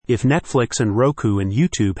If Netflix and Roku and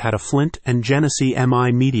YouTube had a Flint and Genesee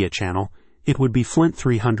MI media channel, it would be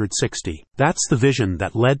Flint360. That's the vision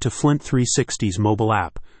that led to Flint360's mobile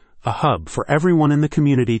app, a hub for everyone in the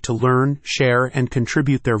community to learn, share, and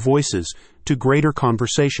contribute their voices to greater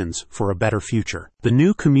conversations for a better future. The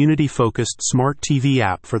new community-focused smart TV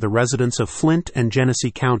app for the residents of Flint and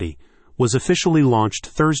Genesee County was officially launched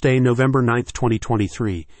Thursday, November 9,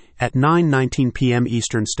 2023, at 9:19 p.m.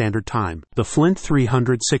 Eastern Standard Time. The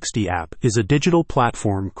Flint360 app is a digital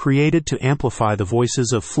platform created to amplify the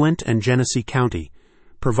voices of Flint and Genesee County,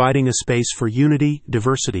 providing a space for unity,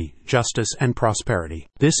 diversity, justice, and prosperity.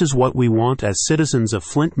 This is what we want as citizens of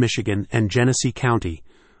Flint, Michigan, and Genesee County.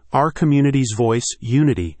 Our community's voice,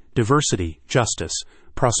 unity, diversity, justice,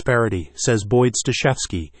 prosperity, says Boyd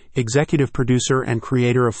Stashevsky, executive producer and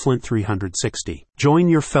creator of Flint360. Join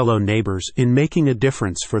your fellow neighbors in making a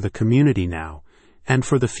difference for the community now and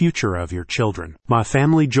for the future of your children. My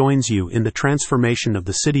family joins you in the transformation of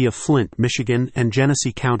the city of Flint, Michigan, and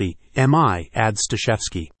Genesee County, MI, adds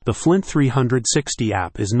Stashevsky. The Flint360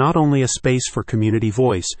 app is not only a space for community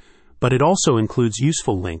voice, but it also includes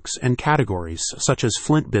useful links and categories such as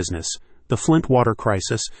Flint Business, the Flint Water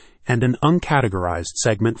Crisis, and an uncategorized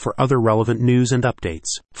segment for other relevant news and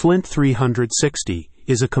updates. Flint360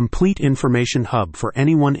 is a complete information hub for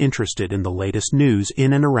anyone interested in the latest news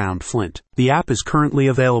in and around Flint. The app is currently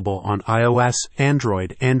available on iOS,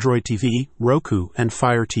 Android, Android TV, Roku, and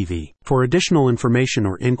Fire TV. For additional information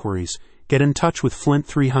or inquiries, get in touch with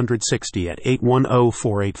Flint360 at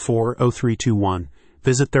 810-484-0321.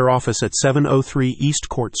 Visit their office at 703 East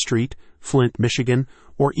Court Street, Flint, Michigan,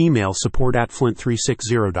 or email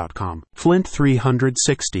support@flint360.com.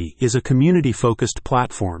 Flint360 is a community-focused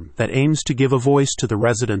platform that aims to give a voice to the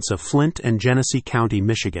residents of Flint and Genesee County,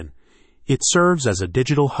 Michigan. It serves as a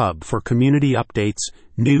digital hub for community updates,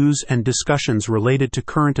 news, and discussions related to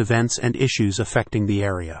current events and issues affecting the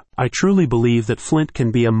area. I truly believe that Flint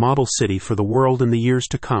can be a model city for the world in the years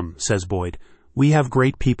to come, says Boyd. We have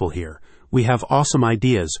great people here. We have awesome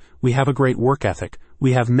ideas. We have a great work ethic.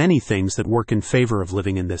 We have many things that work in favor of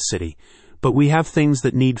living in this city. But we have things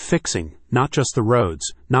that need fixing, not just the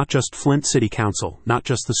roads, not just Flint City Council, not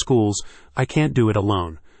just the schools. I can't do it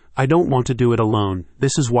alone. I don't want to do it alone.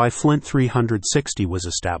 This is why Flint360 was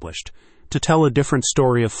established. To tell a different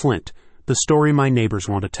story of Flint, the story my neighbors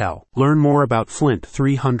want to tell. Learn more about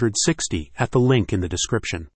Flint360 at the link in the description.